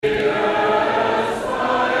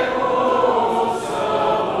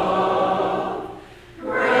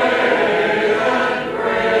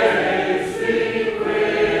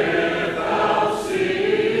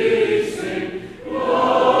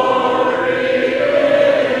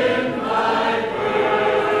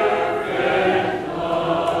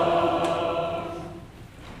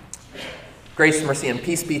Grace, mercy, and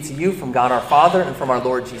peace be to you from God our Father and from our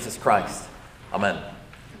Lord Jesus Christ. Amen.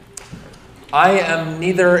 I am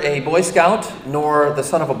neither a Boy Scout nor the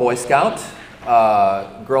son of a Boy Scout.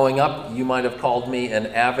 Growing up, you might have called me an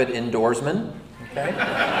avid indoorsman. Okay?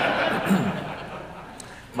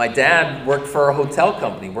 My dad worked for a hotel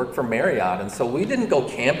company, worked for Marriott, and so we didn't go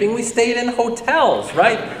camping, we stayed in hotels,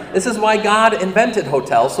 right? This is why God invented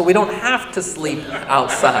hotels, so we don't have to sleep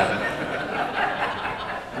outside.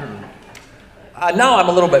 Now I'm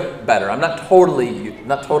a little bit better. I'm not totally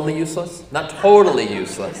useless.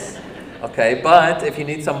 Okay, but if you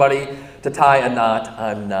need somebody to tie a knot,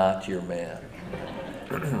 I'm not your man.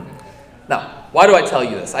 Now, why do I tell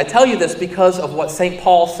you this? I tell you this because of what St.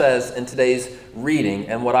 Paul says in today's reading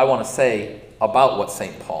and what I want to say about what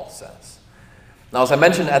St. Paul says. Now, as I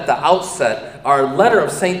mentioned at the outset, our letter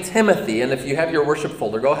of St. Timothy, and if you have your worship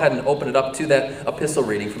folder, go ahead and open it up to that epistle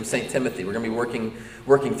reading from St. Timothy. We're going to be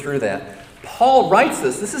working through that. Paul writes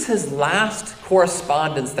this. This is his last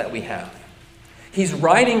correspondence that we have. He's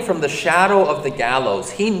writing from the shadow of the gallows.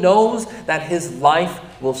 He knows that his life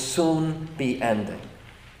will soon be ending.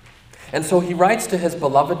 And so he writes to his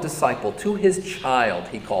beloved disciple, to his child,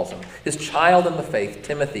 he calls him, his child in the faith,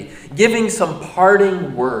 Timothy, giving some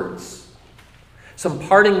parting words, some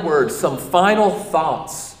final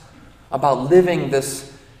thoughts about living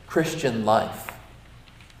this Christian life.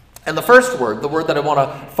 And the first word, the word that I want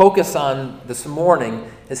to focus on this morning,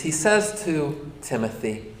 is he says to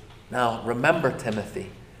Timothy, now remember,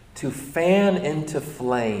 Timothy, to fan into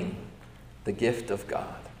flame the gift of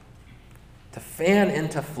God. To fan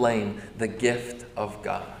into flame the gift of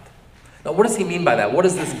God. Now, what does he mean by that? What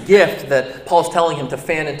is this gift that Paul's telling him to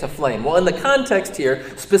fan into flame? Well, in the context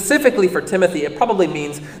here, specifically for Timothy, it probably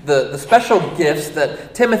means the special gifts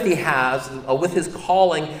that Timothy has with his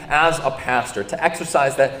calling as a pastor, to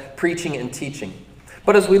exercise that preaching and teaching.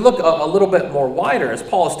 But as we look a little bit more wider, as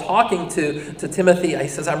Paul is talking to Timothy, he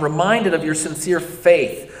says, I'm reminded of your sincere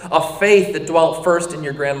faith, a faith that dwelt first in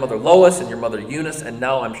your grandmother Lois and your mother Eunice, and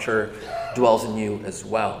now I'm sure dwells in you as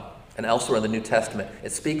well. And elsewhere in the New Testament,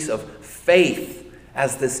 it speaks of faith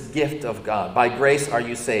as this gift of God. By grace are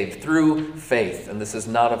you saved through faith, and this is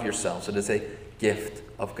not of yourselves. It is a gift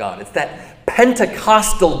of God. It's that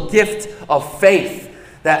Pentecostal gift of faith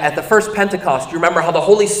that at the first Pentecost, you remember how the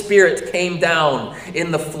Holy Spirit came down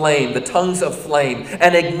in the flame, the tongues of flame,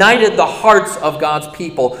 and ignited the hearts of God's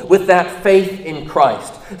people with that faith in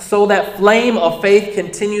Christ. So that flame of faith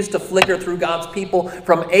continues to flicker through God's people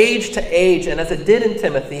from age to age. And as it did in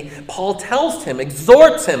Timothy, Paul tells him,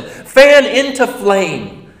 exhorts him, fan into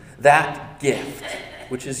flame that gift,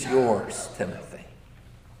 which is yours, Timothy.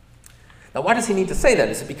 Now, why does he need to say that?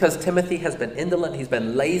 Is it because Timothy has been indolent, he's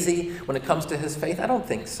been lazy when it comes to his faith? I don't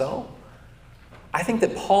think so. I think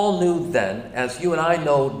that Paul knew then, as you and I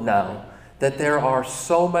know now, that there are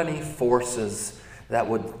so many forces that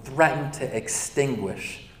would threaten to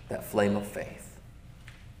extinguish that flame of faith.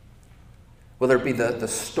 Whether it be the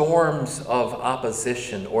storms of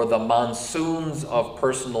opposition, or the monsoons of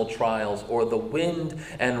personal trials, or the wind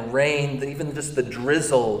and rain, even just the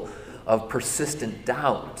drizzle of persistent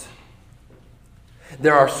doubt.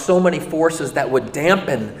 There are so many forces that would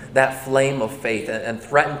dampen that flame of faith and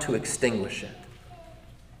threaten to extinguish it.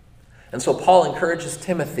 And so Paul encourages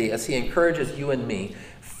Timothy, as he encourages you and me,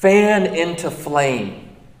 fan into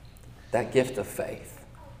flame that gift of faith.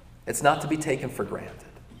 It's not to be taken for granted.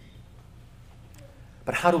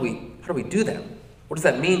 But how do we do that? What does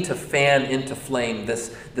that mean to fan into flame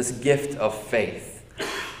this gift of faith?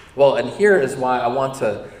 Well, and here is why I want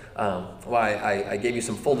to I gave you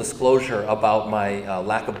some full disclosure about my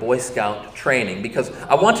lack of Boy Scout training, because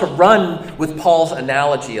I want to run with Paul's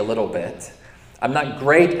analogy a little bit. I'm not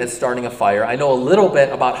great at starting a fire. I know a little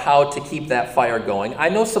bit about how to keep that fire going. I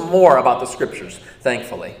know some more about the scriptures,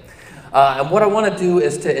 thankfully. And what I want to do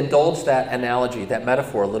is to indulge that analogy, that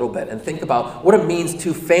metaphor a little bit, and think about what it means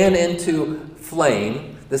to fan into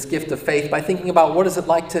flame this gift of faith by thinking about what is it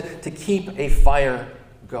like to keep a fire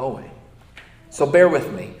going. So bear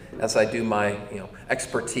with me as I do my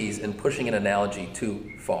expertise in pushing an analogy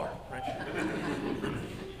too far.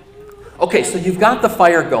 Okay, so you've got the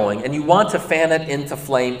fire going and you want to fan it into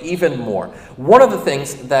flame even more. One of the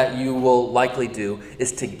things that you will likely do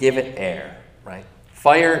is to give it air, right?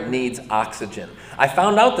 Fire needs oxygen. I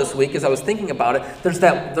found out this week as I was thinking about it, there's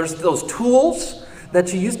those tools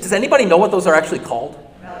that you use. Does anybody know what those are actually called?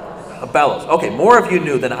 Bellows. Bellows. Okay, more of you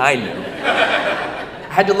knew than I knew.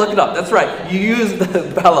 I had to look it up. That's right. You use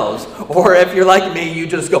the bellows. Or if you're like me, you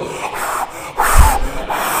just go.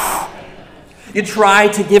 You try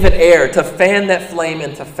to give it air, to fan that flame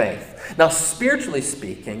into faith. Now, spiritually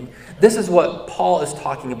speaking, this is what Paul is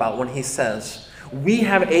talking about when he says, we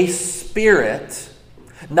have a spirit,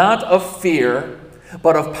 not of fear,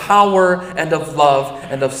 but of power and of love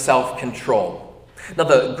and of self-control. Now,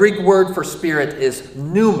 the Greek word for spirit is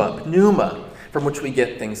pneuma, from which we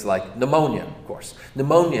get things like pneumonia, of course.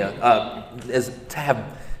 Pneumonia is to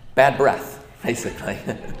have bad breath, basically.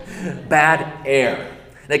 Bad air.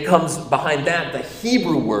 And it comes behind that, the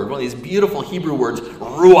Hebrew word, one of these beautiful Hebrew words,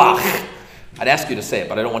 ruach. I'd ask you to say it,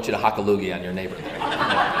 but I don't want you to hock a loogie on your neighbor there.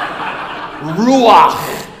 Ruach,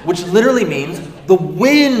 which literally means the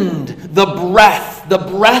wind, the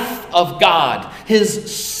breath of God,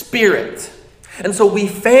 His Spirit. And so we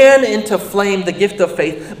fan into flame the gift of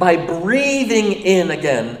faith by breathing in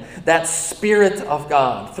again that Spirit of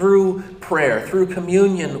God through prayer, through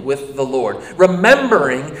communion with the Lord,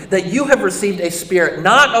 remembering that you have received a spirit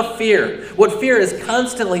not of fear. What fear is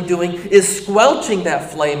constantly doing is squelching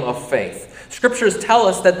that flame of faith. Scriptures tell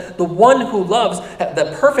us that the one who loves,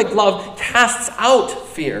 that perfect love casts out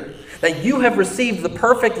fear. That you have received the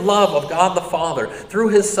perfect love of God the Father through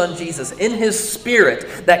His Son Jesus in His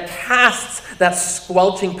Spirit that casts that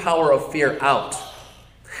squelching power of fear out.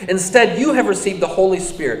 Instead, you have received the Holy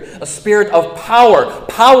Spirit, a spirit of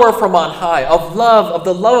power from on high, of love, of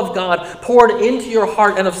the love of God poured into your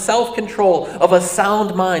heart, and of self-control, of a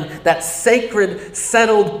sound mind, that sacred,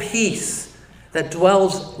 settled peace that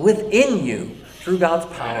dwells within you through God's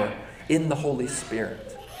power in the Holy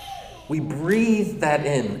Spirit. We breathe that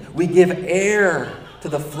in. We give air to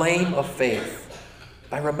the flame of faith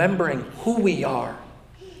by remembering who we are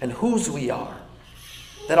and whose we are.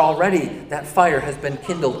 That already that fire has been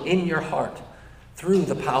kindled in your heart through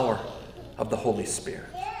the power of the Holy Spirit.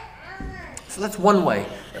 So that's one way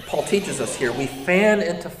that Paul teaches us here. We fan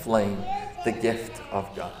into flame the gift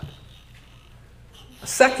of God. A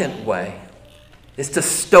second way is to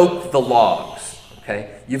stoke the logs.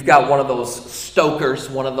 Okay, you've got one of those stokers,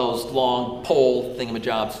 one of those long pole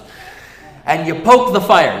thingamajobs, and you poke the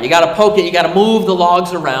fire. You got to poke it. You got to move the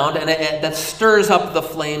logs around, and that stirs up the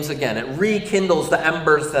flames again. It rekindles the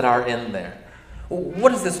embers that are in there.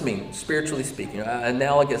 What does this mean, spiritually speaking,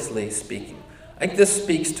 analogously speaking? I think this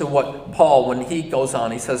speaks to what Paul, when he goes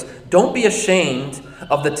on, he says, "Don't be ashamed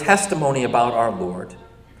of the testimony about our Lord,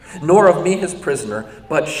 nor of me, his prisoner,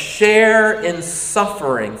 but share in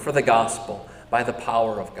suffering for the gospel by the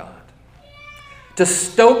power of God." To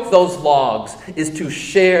stoke those logs is to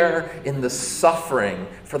share in the suffering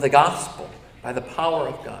for the gospel by the power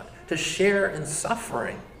of God. To share in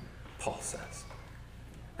suffering, Paul says.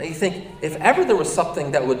 Now you think, if ever there was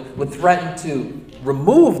something that would threaten to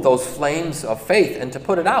remove those flames of faith and to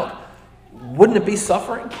put it out, wouldn't it be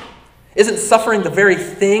suffering? Isn't suffering the very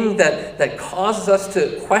thing that causes us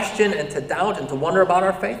to question and to doubt and to wonder about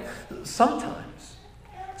our faith? Sometimes.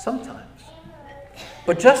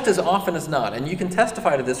 But just as often as not, and you can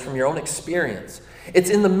testify to this from your own experience, it's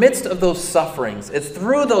in the midst of those sufferings, it's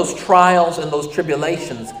through those trials and those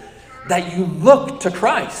tribulations that you look to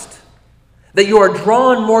Christ, that you are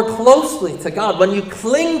drawn more closely to God, when you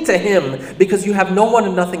cling to Him because you have no one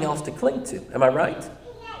and nothing else to cling to. Am I right?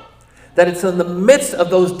 That it's in the midst of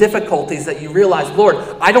those difficulties that you realize, Lord,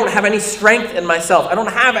 I don't have any strength in myself. I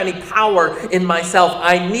don't have any power in myself.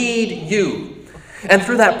 I need you. And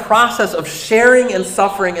through that process of sharing and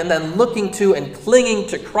suffering and then looking to and clinging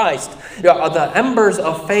to Christ, the embers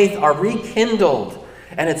of faith are rekindled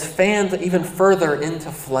and it's fanned even further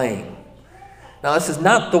into flame. Now, this is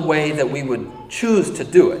not the way that we would choose to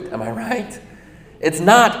do it. Am I right? It's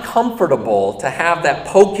not comfortable to have that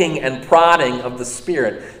poking and prodding of the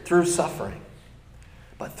Spirit through suffering.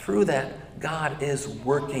 But through that, God is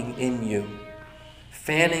working in you,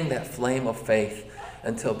 fanning that flame of faith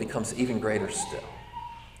until it becomes even greater still,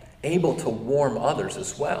 able to warm others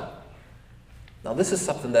as well. Now, this is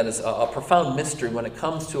something that is a profound mystery when it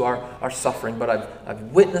comes to our suffering, but I've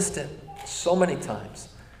witnessed it so many times,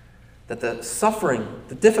 that the suffering,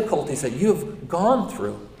 the difficulties that you've gone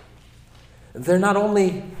through, they're not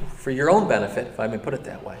only for your own benefit, if I may put it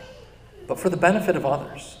that way, but for the benefit of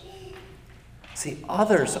others. See,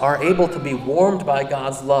 others are able to be warmed by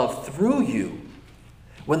God's love through you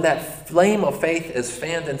when that flame of faith is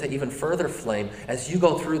fanned into even further flame as you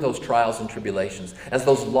go through those trials and tribulations, as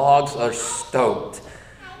those logs are stoked.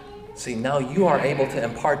 See, now you are able to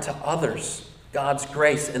impart to others God's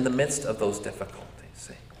grace in the midst of those difficulties.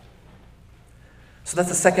 See? So that's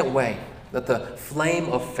the second way that the flame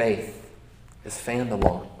of faith is fanned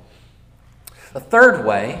along. The third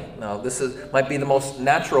way, now might be the most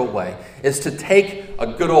natural way, is to take a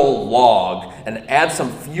good old log and add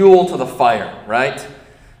some fuel to the fire, right?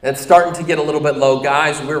 It's starting to get a little bit low.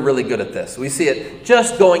 Guys, we're really good at this. We see it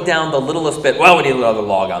just going down the littlest bit. Well, we need another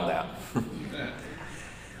log on that.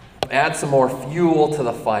 Add some more fuel to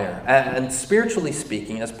the fire. And spiritually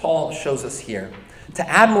speaking, as Paul shows us here, to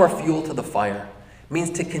add more fuel to the fire means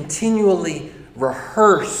to continually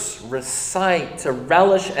rehearse, recite, to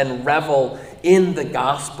relish and revel in the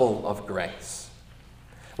gospel of grace.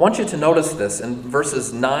 I want you to notice this in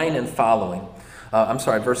verses 9 and following.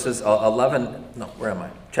 Verses 11, no, where am I?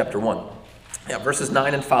 Chapter 1. Yeah, verses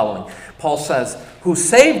 9 and following. Paul says, who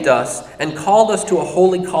saved us and called us to a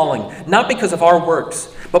holy calling, not because of our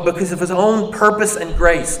works, but because of his own purpose and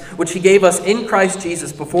grace, which he gave us in Christ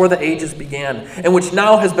Jesus before the ages began, and which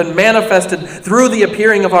now has been manifested through the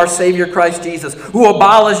appearing of our Savior Christ Jesus, who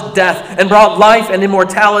abolished death and brought life and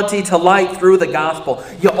immortality to light through the gospel.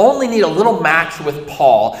 You only need a little match with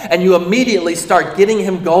Paul, and you immediately start getting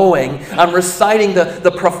him going on reciting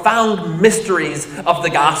the profound mysteries of the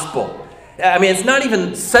gospel. I mean, it's not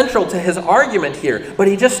even central to his argument here, but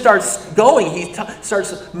he just starts going. He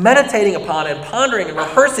starts meditating upon and pondering and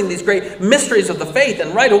rehearsing these great mysteries of the faith.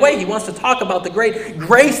 And right away, he wants to talk about the great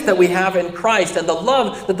grace that we have in Christ and the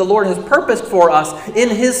love that the Lord has purposed for us in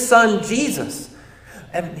his Son, Jesus.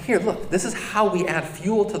 And here, look, this is how we add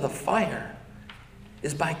fuel to the fire,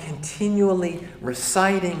 is by continually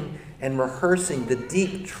reciting and rehearsing the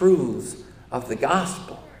deep truths of the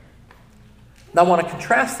gospel. Now, I want to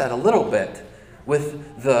contrast that a little bit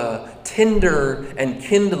with the tinder and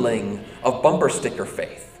kindling of bumper sticker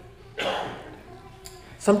faith.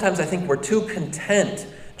 Sometimes I think we're too content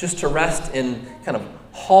just to rest in kind of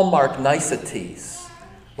hallmark niceties.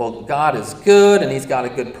 Well, God is good and he's got a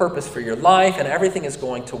good purpose for your life and everything is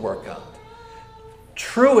going to work out.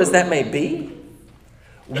 True as that may be,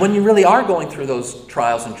 when you really are going through those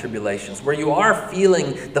trials and tribulations, where you are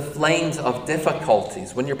feeling the flames of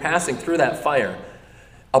difficulties, when you're passing through that fire,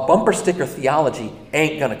 a bumper sticker theology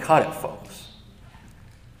ain't going to cut it, folks.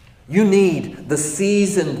 You need the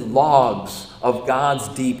seasoned logs of God's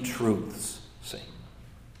deep truths. See?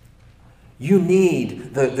 You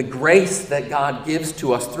need the grace that God gives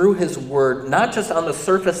to us through his word, not just on the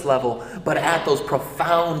surface level, but at those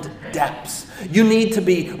profound depths. You need to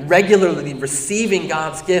be regularly receiving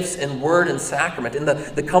God's gifts in word and sacrament, in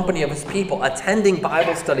the company of his people, attending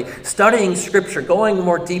Bible study, studying scripture, going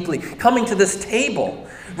more deeply, coming to this table,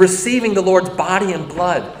 receiving the Lord's body and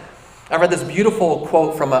blood. I read this beautiful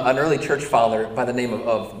quote from an early church father by the name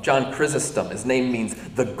of John Chrysostom. His name means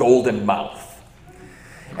the golden mouth.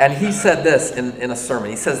 And he said this in a sermon.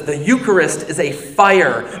 He says, the Eucharist is a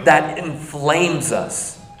fire that inflames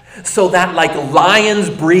us, so that like lions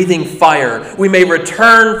breathing fire, we may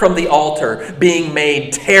return from the altar, being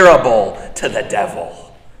made terrible to the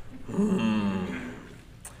devil.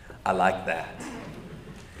 I like that.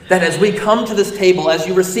 That as we come to this table, as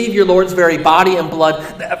you receive your Lord's very body and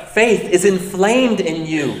blood, that faith is inflamed in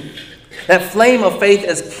you. That flame of faith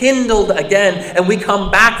is kindled again, and we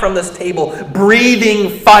come back from this table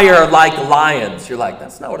breathing fire like lions. You're like,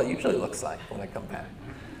 that's not what it usually looks like when I come back.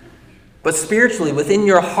 But spiritually, within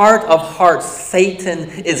your heart of hearts, Satan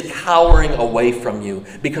is cowering away from you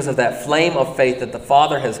because of that flame of faith that the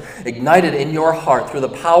Father has ignited in your heart through the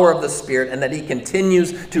power of the Spirit, and that he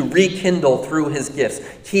continues to rekindle through his gifts.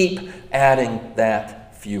 Keep adding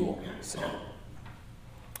that fuel.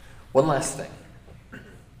 One last thing.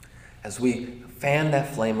 As we fan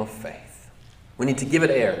that flame of faith, we need to give it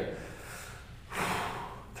air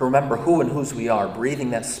to remember who and whose we are, breathing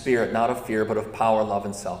that spirit not of fear but of power, love,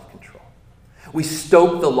 and self-control. We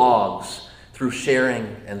stoke the logs through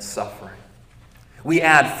sharing and suffering. We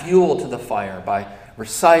add fuel to the fire by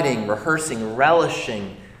reciting, rehearsing,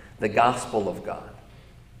 relishing the gospel of God.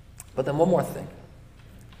 But then one more thing.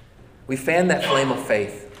 We fan that flame of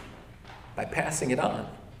faith by passing it on,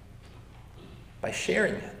 by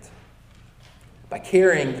sharing it, by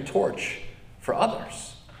carrying the torch for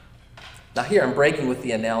others. Now here I'm breaking with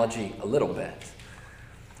the analogy a little bit.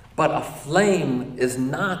 But a flame is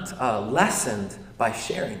not lessened by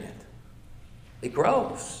sharing it. It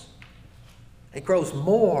grows. It grows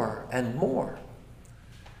more and more.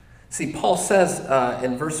 See, Paul says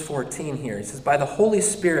in verse 14 here, he says, by the Holy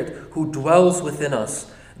Spirit who dwells within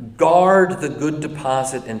us, guard the good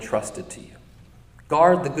deposit entrusted to you.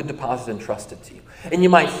 Guard the good deposit entrusted to you. And you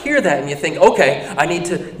might hear that and you think, okay, I need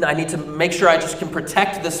to make sure I just can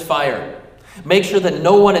protect this fire. Make sure that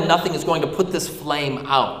no one and nothing is going to put this flame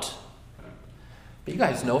out. But you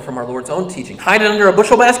guys know from our Lord's own teaching, hide it under a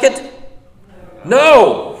bushel basket?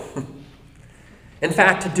 No! In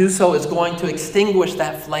fact, to do so is going to extinguish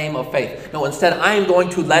that flame of faith. No, instead, I am going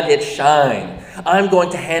to let it shine. I'm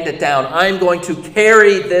going to hand it down. I'm going to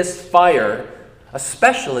carry this fire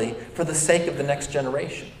especially for the sake of the next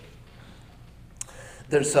generation.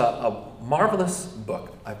 There's a marvelous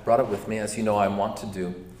book. I brought it with me, as you know I want to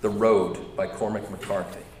do, The Road by Cormac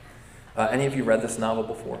McCarthy. Any of you read this novel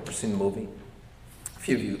before or seen the movie? A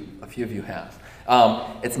few of you have.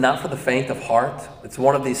 It's not for the faint of heart. It's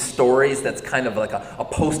one of these stories that's kind of like a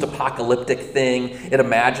post-apocalyptic thing. It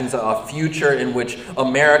imagines a future in which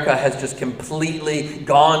America has just completely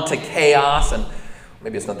gone to chaos, and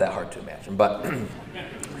maybe it's not that hard to imagine, but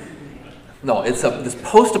no, it's this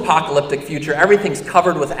post-apocalyptic future. Everything's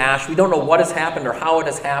covered with ash. We don't know what has happened or how it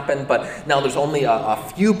has happened, but now there's only a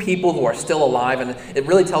few people who are still alive, and it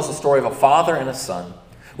really tells the story of a father and a son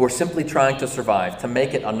who are simply trying to survive, to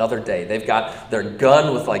make it another day. They've got their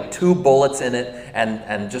gun with like 2 bullets in it,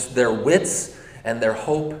 and just their wits and their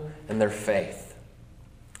hope and their faith.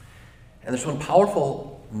 And there's one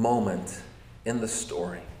powerful moment in the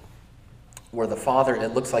story where the father,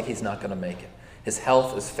 it looks like he's not going to make it. His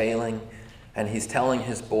health is failing, and he's telling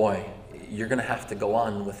his boy, "You're going to have to go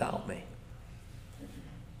on without me."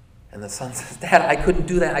 And the son says, "Dad, I couldn't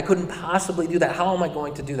do that. I couldn't possibly do that. How am I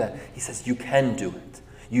going to do that?" He says, "You can do it.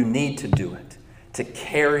 You need to do it. To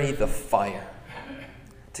carry the fire."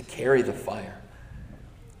 To carry the fire.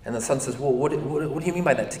 And the son says, "Well, what do you mean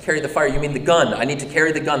by that? To carry the fire? You mean the gun? I need to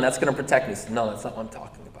carry the gun. That's going to protect me." He says, "No, that's not what I'm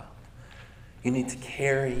talking about. You need to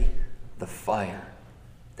carry the fire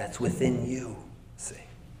that's within you, see.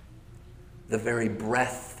 The very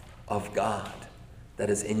breath of God that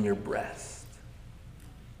is in your breast."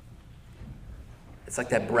 It's like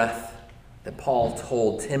that breath that Paul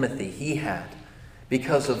told Timothy he had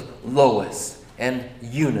because of Lois and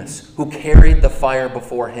Eunice, who carried the fire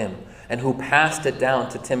before him and who passed it down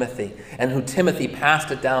to Timothy, and who Timothy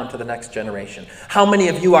passed it down to the next generation. How many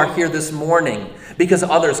of you are here this morning because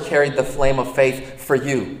others carried the flame of faith for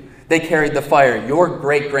you? They carried the fire, your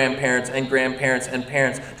great-grandparents and grandparents and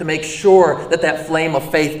parents, to make sure that that flame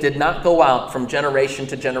of faith did not go out from generation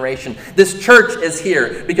to generation. This church is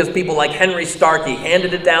here because people like Henry Starkey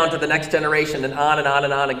handed it down to the next generation, and on and on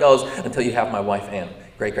and on it goes until you have my wife Ann,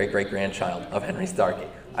 great-great-great-grandchild of Henry Starkey.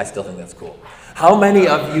 I still think that's cool. How many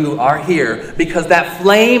of you are here because that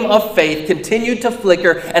flame of faith continued to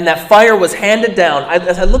flicker and that fire was handed down?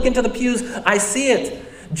 As I look into the pews, I see it.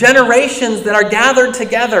 Generations that are gathered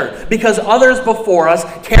together because others before us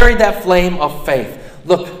carried that flame of faith.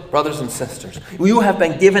 Look, brothers and sisters, you have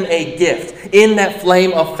been given a gift in that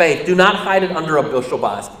flame of faith. Do not hide it under a bushel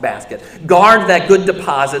basket. Guard that good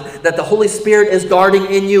deposit that the Holy Spirit is guarding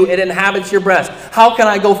in you. It inhabits your breast. How can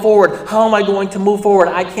I go forward? How am I going to move forward?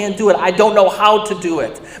 I can't do it. I don't know how to do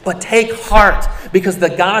it. But take heart, because the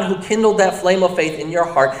God who kindled that flame of faith in your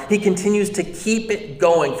heart, he continues to keep it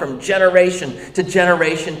going from generation to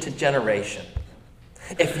generation to generation.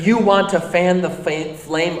 If you want to fan the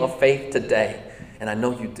flame of faith today, and I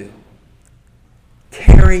know you do,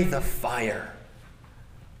 carry the fire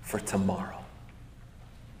for tomorrow.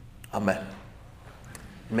 Amen.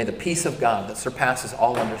 And may the peace of God that surpasses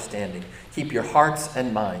all understanding keep your hearts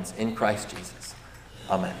and minds in Christ Jesus.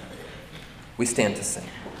 Amen. We stand to sing.